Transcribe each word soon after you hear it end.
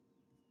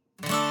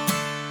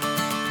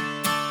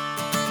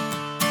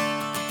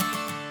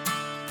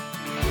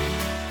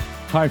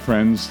Hi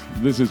friends,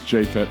 this is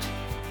Japhet.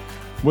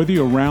 Whether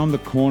you're around the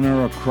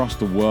corner or across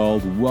the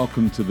world,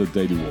 welcome to the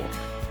Daily Walk.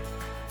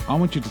 I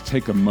want you to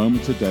take a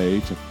moment today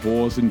to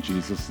pause in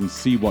Jesus and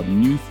see what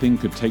new thing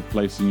could take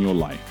place in your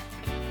life.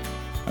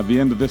 At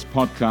the end of this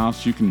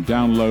podcast, you can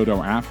download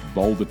our app,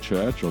 Boulder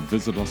Church, or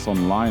visit us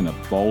online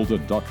at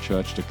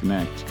boulder.church to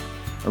connect.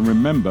 And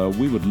remember,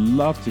 we would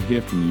love to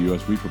hear from you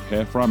as we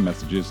prepare for our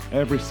messages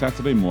every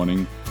Saturday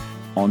morning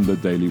on the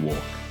Daily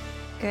Walk.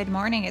 Good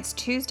morning. It's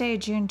Tuesday,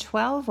 June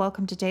 12.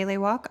 Welcome to Daily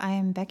Walk. I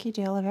am Becky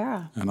de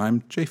Oliveira. And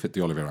I'm Japhet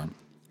de Oliveira.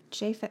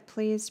 Japhet,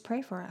 please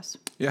pray for us.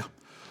 Yeah.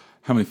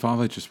 Heavenly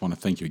Father, I just want to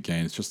thank you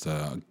again. It's just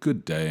a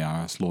good day.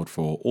 I ask, Lord,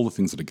 for all the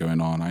things that are going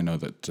on. I know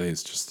that today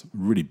is just a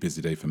really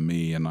busy day for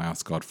me, and I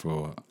ask God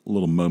for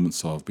little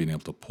moments of being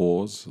able to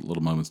pause,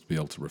 little moments to be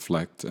able to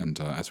reflect. And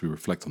as we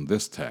reflect on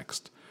this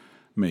text,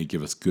 may you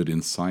give us good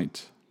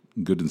insight,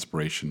 good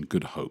inspiration,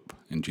 good hope.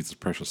 In Jesus'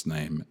 precious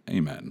name,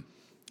 amen.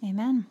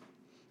 Amen.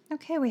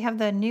 Okay, we have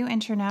the New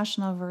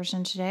International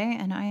Version today,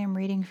 and I am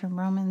reading from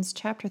Romans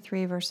chapter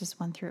 3, verses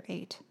 1 through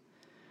 8.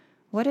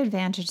 What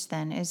advantage,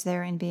 then, is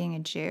there in being a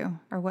Jew,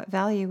 or what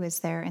value is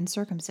there in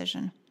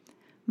circumcision?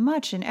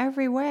 Much in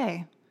every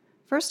way.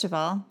 First of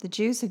all, the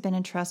Jews have been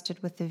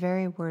entrusted with the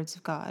very words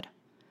of God.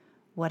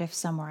 What if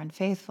some were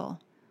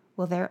unfaithful?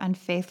 Will their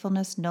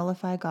unfaithfulness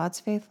nullify God's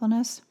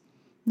faithfulness?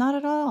 Not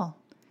at all.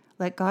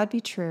 Let God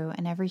be true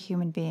and every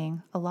human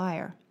being a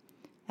liar,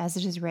 as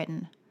it is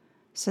written,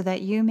 so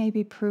that you may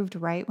be proved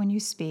right when you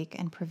speak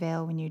and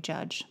prevail when you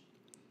judge.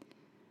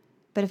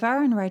 But if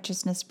our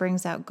unrighteousness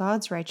brings out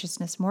God's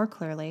righteousness more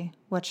clearly,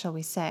 what shall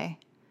we say?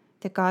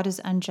 That God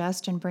is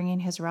unjust in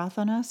bringing his wrath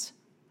on us?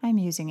 I am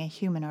using a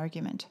human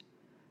argument.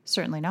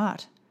 Certainly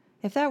not.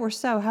 If that were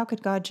so, how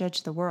could God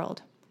judge the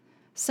world?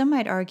 Some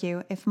might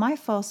argue, if my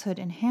falsehood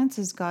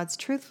enhances God's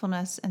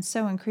truthfulness and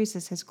so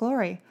increases his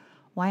glory,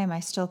 why am I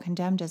still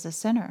condemned as a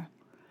sinner?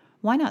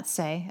 Why not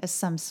say, as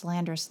some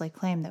slanderously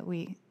claim that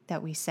we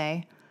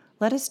say,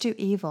 let us do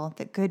evil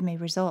that good may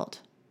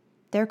result?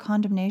 Their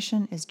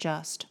condemnation is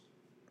just.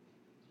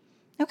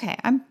 Okay,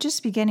 I'm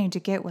just beginning to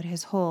get what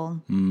his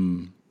whole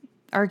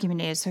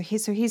argument is. So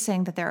he's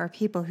saying that there are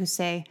people who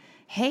say,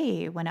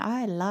 hey, when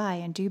I lie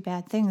and do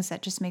bad things,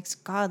 that just makes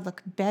God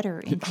look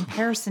better in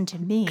comparison to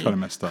me. Kind of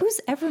messed up.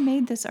 Who's ever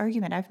made this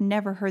argument? I've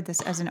never heard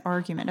this as an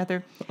argument.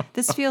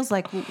 This feels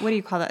like, what do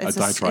you call that?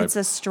 It's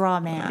a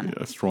straw man.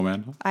 A straw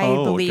man? I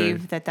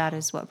believe that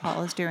is what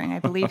Paul is doing. I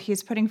believe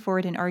he's putting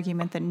forward an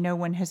argument that no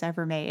one has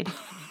ever made,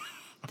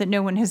 that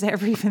no one has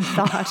ever even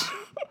thought.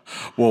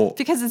 Well,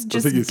 because it's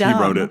just the thing is, dumb.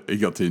 he wrote it. He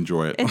got to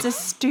enjoy it. It's a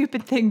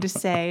stupid thing to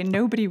say.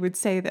 Nobody would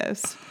say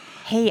this.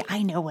 Hey,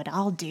 I know what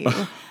I'll do.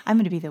 I'm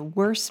going to be the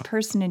worst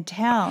person in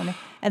town.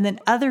 And then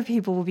other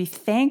people will be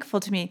thankful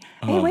to me.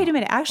 Hey, wait a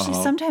minute. Actually,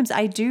 sometimes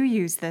I do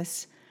use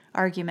this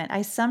argument.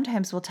 I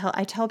sometimes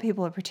tell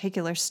people a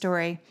particular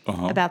story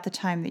about the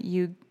time that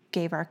you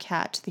gave our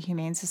cat to the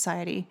Humane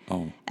Society.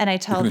 Oh, and I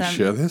tell them,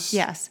 share this?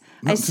 Yes.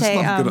 No, I say,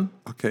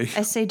 okay.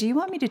 I say, do you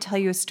want me to tell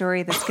you a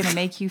story that's going to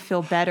make you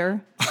feel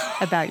better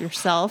about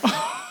yourself?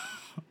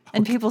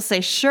 And people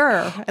say,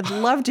 sure, I'd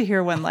love to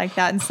hear one like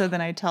that. And so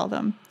then I tell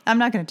them. I'm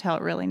not going to tell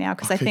it really now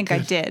because I think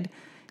good. I did.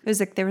 It was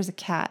there was a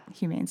cat,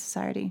 Humane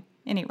Society.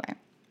 Anyway.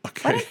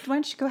 Okay. Why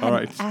don't you go ahead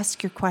and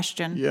ask your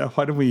question? Yeah,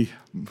 why don't we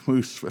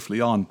move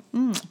swiftly on?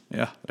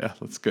 Yeah,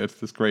 that's good.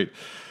 That's great.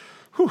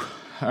 Whew.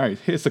 All right,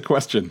 here's the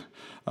question.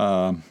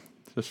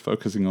 Just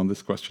focusing on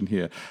this question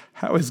here.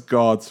 How is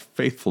God's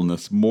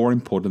faithfulness more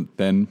important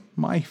than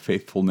my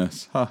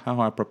faithfulness?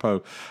 How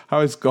apropos.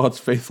 How is God's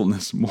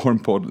faithfulness more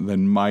important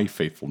than my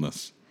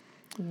faithfulness?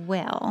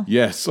 Well.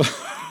 Yes.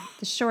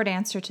 The short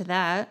answer to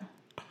that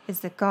is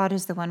that God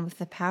is the one with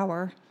the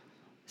power.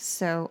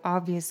 So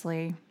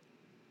obviously,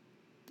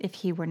 if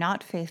he were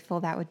not faithful,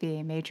 that would be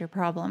a major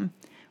problem.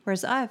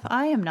 Whereas if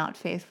I am not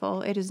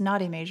faithful, it is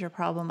not a major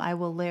problem. I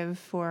will live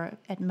for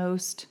at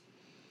most,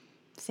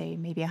 say,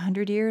 maybe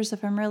 100 years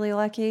if I'm really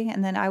lucky,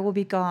 and then I will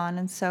be gone.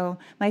 And so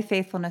my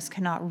faithfulness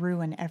cannot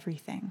ruin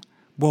everything.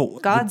 Well,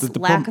 God's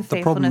lack of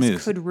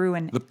faithfulness could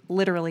ruin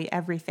literally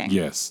everything.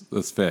 Yes,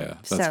 that's fair.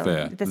 That's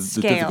fair. The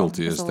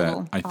difficulty is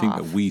that I think off.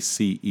 that we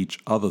see each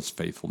other's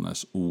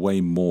faithfulness way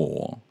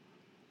more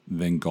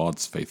than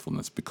God's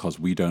faithfulness because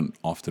we don't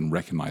often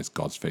recognize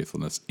God's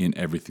faithfulness in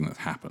everything that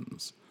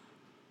happens.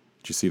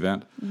 Do you see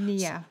that?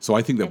 Yeah. So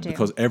I think that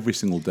because every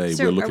single day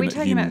we're looking at him. Are we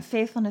talking about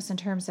faithfulness in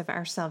terms of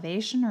our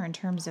salvation or in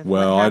terms of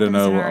well, what I don't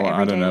know. in our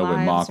I don't know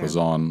when Mark lives, was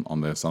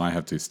on this, and I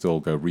have to still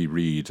go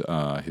reread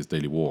his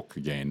Daily Walk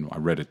again. I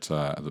read it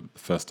the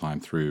first time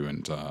through,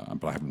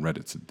 but I haven't read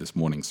it this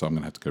morning, so I'm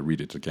going to have to go read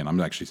it again.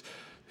 I'm actually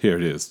here.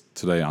 It is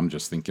today. I'm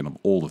just thinking of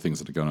all the things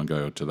that are going to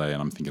go today,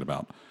 and I'm thinking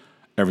about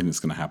everything that's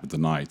going to happen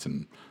tonight,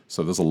 and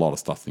so there's a lot of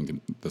stuff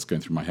that's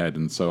going through my head,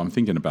 and so I'm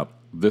thinking about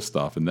this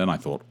stuff, and then I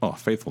thought,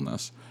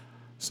 faithfulness.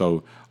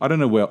 So I don't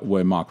know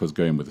where Mark was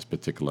going with this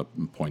particular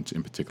point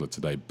in particular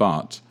today,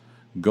 but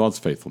God's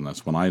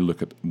faithfulness. When I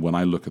look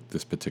at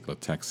this particular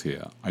text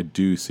here, I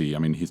do see. I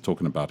mean, he's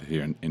talking about it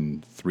here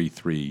in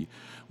 3:3.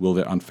 Will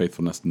their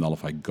unfaithfulness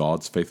nullify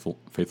God's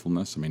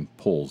faithfulness? I mean,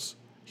 Paul's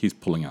he's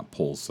pulling out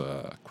Paul's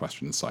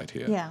question inside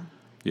here. Yeah.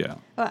 Yeah.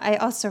 Well, I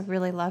also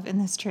really love in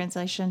this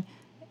translation,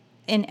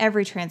 in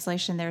every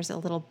translation, there's a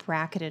little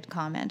bracketed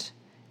comment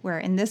where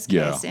in this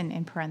case,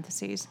 in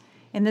parentheses,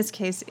 in this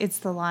case, it's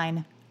the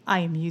line, I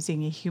am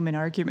using a human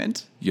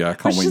argument. Yeah, I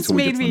can't wait until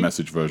we get to the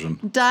Message version.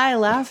 Die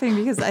laughing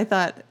because I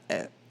thought,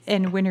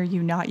 and when are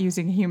you not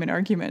using a human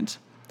argument?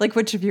 Like,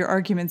 which of your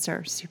arguments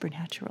are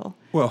supernatural?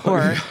 Well,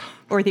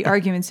 or the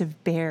arguments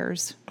of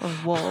bears or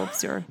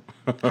wolves or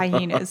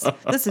hyenas.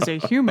 This is a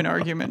human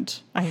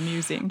argument I am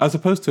using. As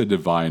opposed to a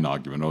divine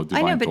argument or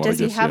divine I know, but thought, does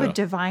he have yeah. a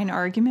divine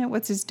argument?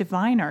 What's his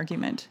divine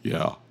argument?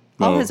 Yeah.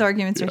 All No, his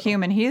arguments are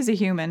human. He is a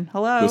human.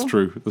 Hello. That's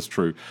true. That's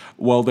true.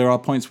 Well, there are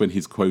points when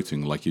he's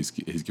quoting, like he's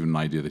given an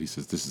idea that he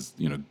says this is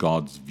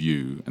God's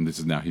view, and this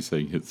is now he's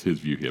saying his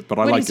view here. But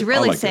I What like he's it.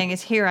 really I like saying it.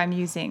 is here I'm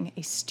using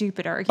a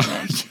stupid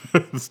argument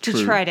That's to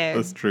true. try to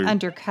That's true.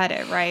 undercut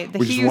it, right?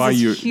 Which he is why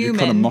uses you're human.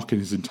 kind of mocking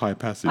his entire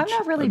passage. I'm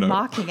not really I know.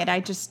 mocking it.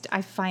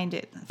 I find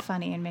it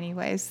funny in many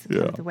ways, kind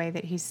Yeah. of the way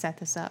that he's set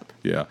this up.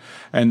 Yeah,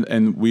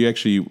 and we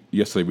actually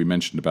yesterday we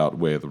mentioned about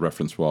where the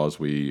reference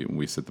was. We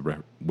said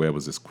where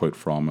was this quote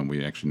from, and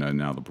we actually know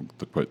now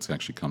the quote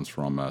actually comes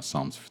from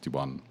Psalms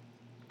 51.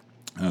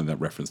 That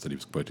reference that he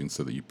was quoting,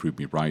 so that you prove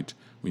me right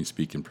when you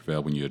speak and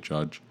prevail when you're a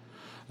judge,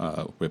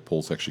 where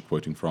Paul's actually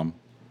quoting from.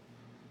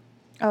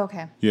 Oh,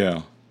 okay.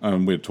 Yeah,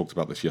 we had talked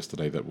about this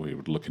yesterday, that we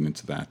were looking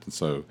into that. And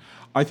so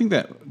I think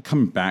that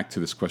coming back to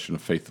this question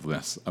of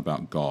faithfulness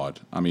about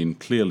God, I mean,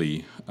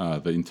 clearly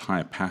the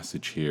entire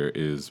passage here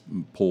is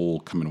Paul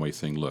coming away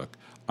saying, look,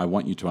 I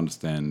want you to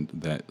understand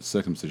that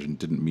circumcision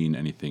didn't mean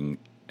anything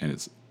and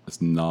it's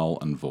null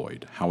and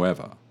void.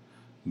 However,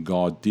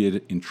 God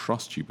did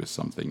entrust you with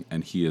something,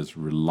 and he is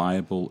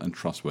reliable and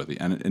trustworthy.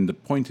 And the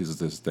point is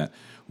this, that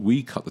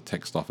we cut the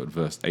text off at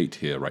verse 8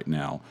 here right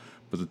now,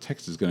 but the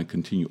text is going to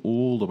continue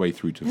all the way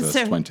through to verse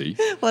So 20.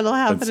 What'll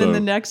happen so- in the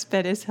next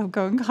bit is he'll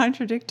go and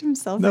contradict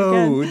himself No,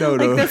 again. no, like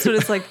no. that's what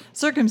it's like.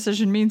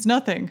 Circumcision means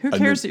nothing. Who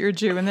cares that you're a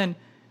Jew? And then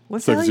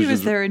what value Circumcision is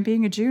is- there in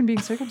being a Jew and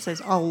being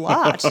circumcised? A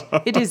lot.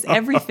 It is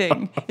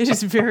everything. It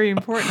is very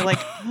important. Like,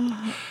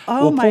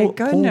 oh my Paul,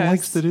 goodness. Paul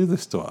likes to do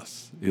this to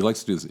us. He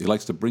likes to do this. He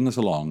likes to bring us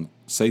along,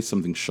 say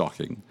something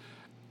shocking,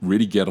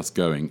 really get us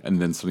going,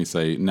 and then suddenly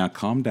say, now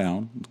calm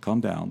down.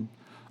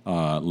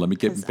 Let me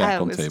get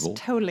back on I was table.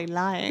 totally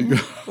lying,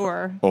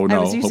 or Oh, I no,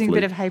 was using a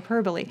hopefully. bit of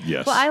hyperbole.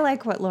 Yes. Well, I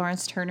like what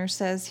Lawrence Turner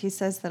says. He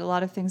says that a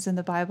lot of things in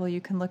the Bible,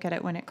 you can look at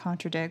it when it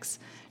contradicts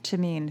to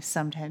mean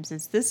sometimes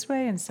it's this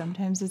way and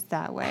sometimes it's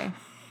that way,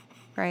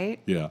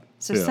 right? Yeah.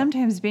 So yeah.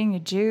 sometimes being a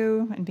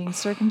Jew and being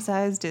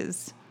circumcised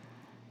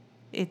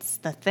it's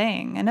the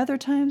thing, and other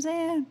times,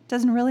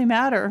 doesn't really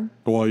matter.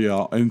 Well,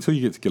 yeah, until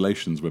you get to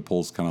Galatians, where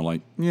Paul's kind of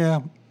like, yeah,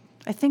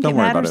 I think Don't it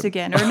worry about matters it.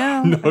 again, or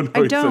no, No,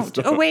 I he says don't.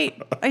 no. Oh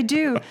wait, I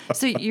do.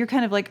 So you're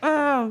kind of like,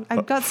 oh,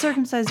 I got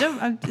circumcised. Oh,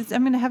 I'm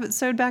going to have it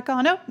sewed back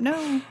on. Oh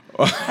no,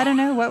 I don't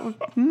know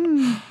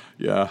what.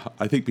 yeah,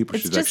 I think people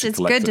It's should just actually it's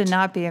collect good it. to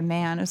not be a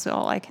man. Is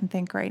all I can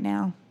think right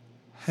now.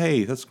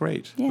 Hey, that's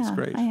great. Yeah, that's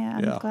great. I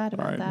am Yeah, glad all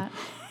about right.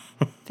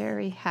 that.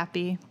 Very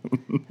happy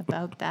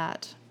about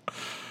that.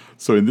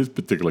 So in this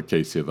particular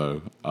case here,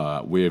 though,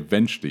 we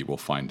eventually will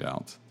find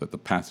out that the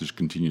passage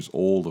continues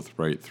all the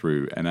way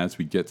through. And as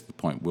we get to the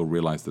point, we'll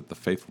realize that the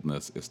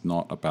faithfulness is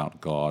not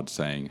about God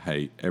saying,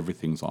 hey,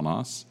 everything's on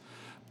us,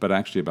 but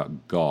actually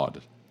about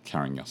God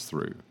carrying us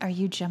through. Are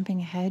you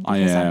jumping ahead? I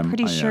Because I'm am,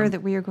 pretty I sure am.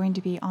 that we are going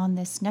to be on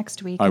this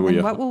next week. I And then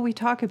will. what will we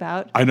talk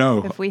about? I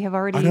know. If we have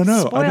already I don't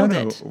know. spoiled I don't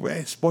it. know.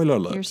 Wait, spoiler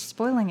alert. You're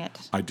spoiling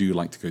it. I do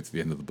like to go to the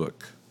end of the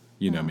book.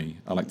 You know me.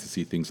 I like to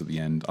see things at the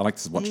end. I like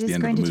to watch It the is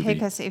end of going the to movie.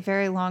 take us a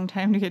very long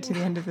time to get to the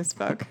end of this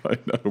book. I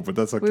know, but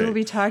that's okay. We will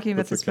be talking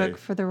about That's this okay. book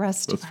for the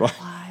rest That's of our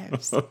fine.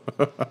 lives.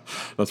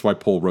 That's why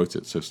Paul wrote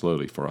it so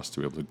slowly for us to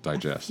be able to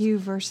digest. Few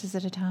verses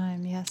at a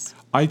time, yes.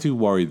 I do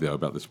worry, though,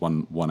 about this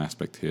one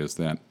aspect here is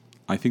that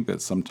I think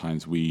that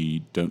sometimes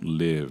we don't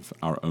live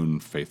our own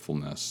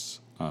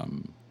faithfulness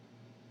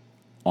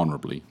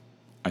honorably.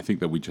 I think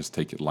that we just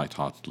take it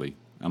lightheartedly,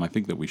 and I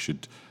think that we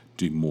should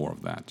do more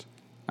of that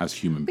as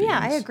human beings. Yeah,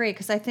 I agree,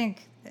 because I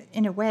think,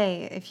 in a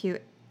way, if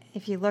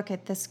you look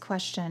at this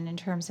question in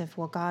terms of,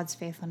 well, God's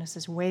faithfulness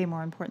is way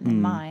more important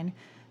than mine,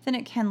 then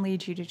it can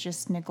lead you to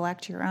just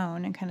neglect your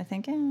own and kind of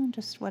think,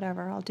 just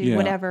whatever, I'll do Yeah.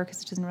 whatever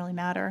because it doesn't really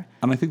matter.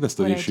 And I think that's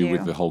the what I issue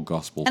with do. the whole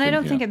gospel And thing I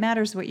don't here. think it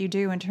matters what you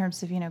do in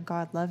terms of,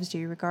 God loves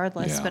you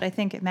regardless, Yeah. but I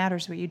think it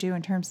matters what you do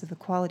in terms of the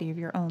quality of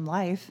your own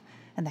life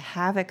and the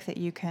havoc that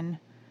you can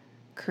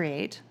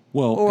create.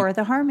 Well, or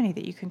the harmony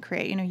that you can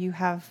create. You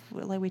have,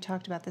 like we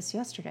talked about this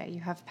yesterday, you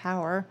have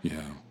power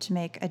Yeah. to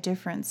make a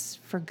difference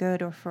for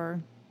good or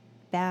for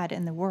bad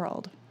in the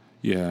world.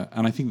 Yeah,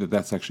 and I think that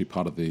that's actually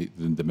part of the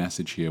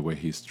message here, where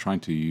he's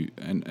trying to,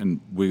 and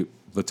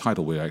the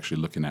title we're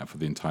actually looking at for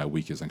the entire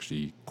week is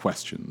actually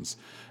questions,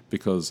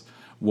 because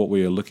what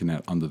we are looking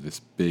at under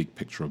this big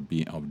picture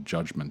of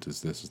judgment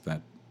is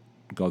that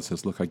God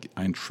says, look, I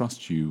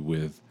entrust you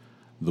with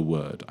the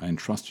word, I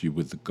entrust you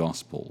with the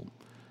gospel,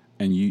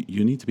 and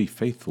you need to be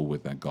faithful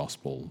with that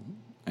gospel,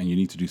 and you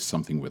need to do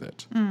something with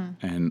it,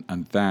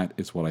 and that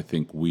is what I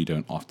think we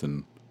don't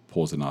often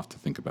pause enough to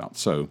think about.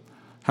 So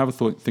have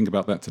a think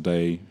about that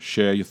today.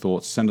 Share your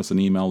thoughts. Send us an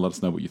email. Let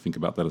us know what you think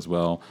about that as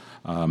well.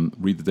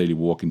 Read the Daily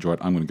Walk. Enjoy it.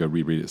 I'm going to go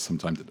reread it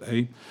sometime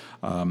today.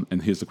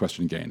 And here's the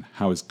question again.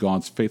 How is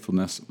God's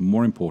faithfulness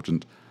more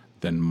important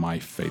than my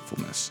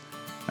faithfulness?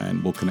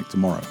 And we'll connect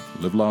tomorrow.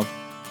 Live love.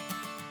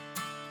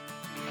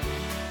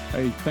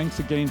 Hey, thanks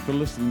again for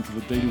listening to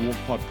the Daily Walk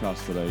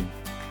podcast today.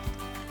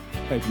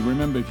 Hey,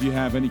 if you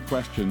have any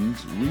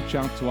questions, reach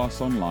out to us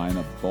online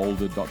at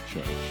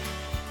boulder.church.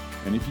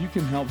 And if you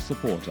can help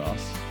support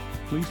us,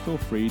 please feel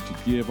free to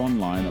give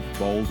online at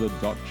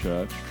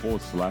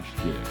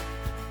boulder.church/give.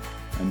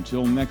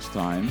 Until next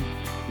time,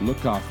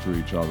 look after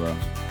each other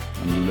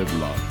and live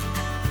love.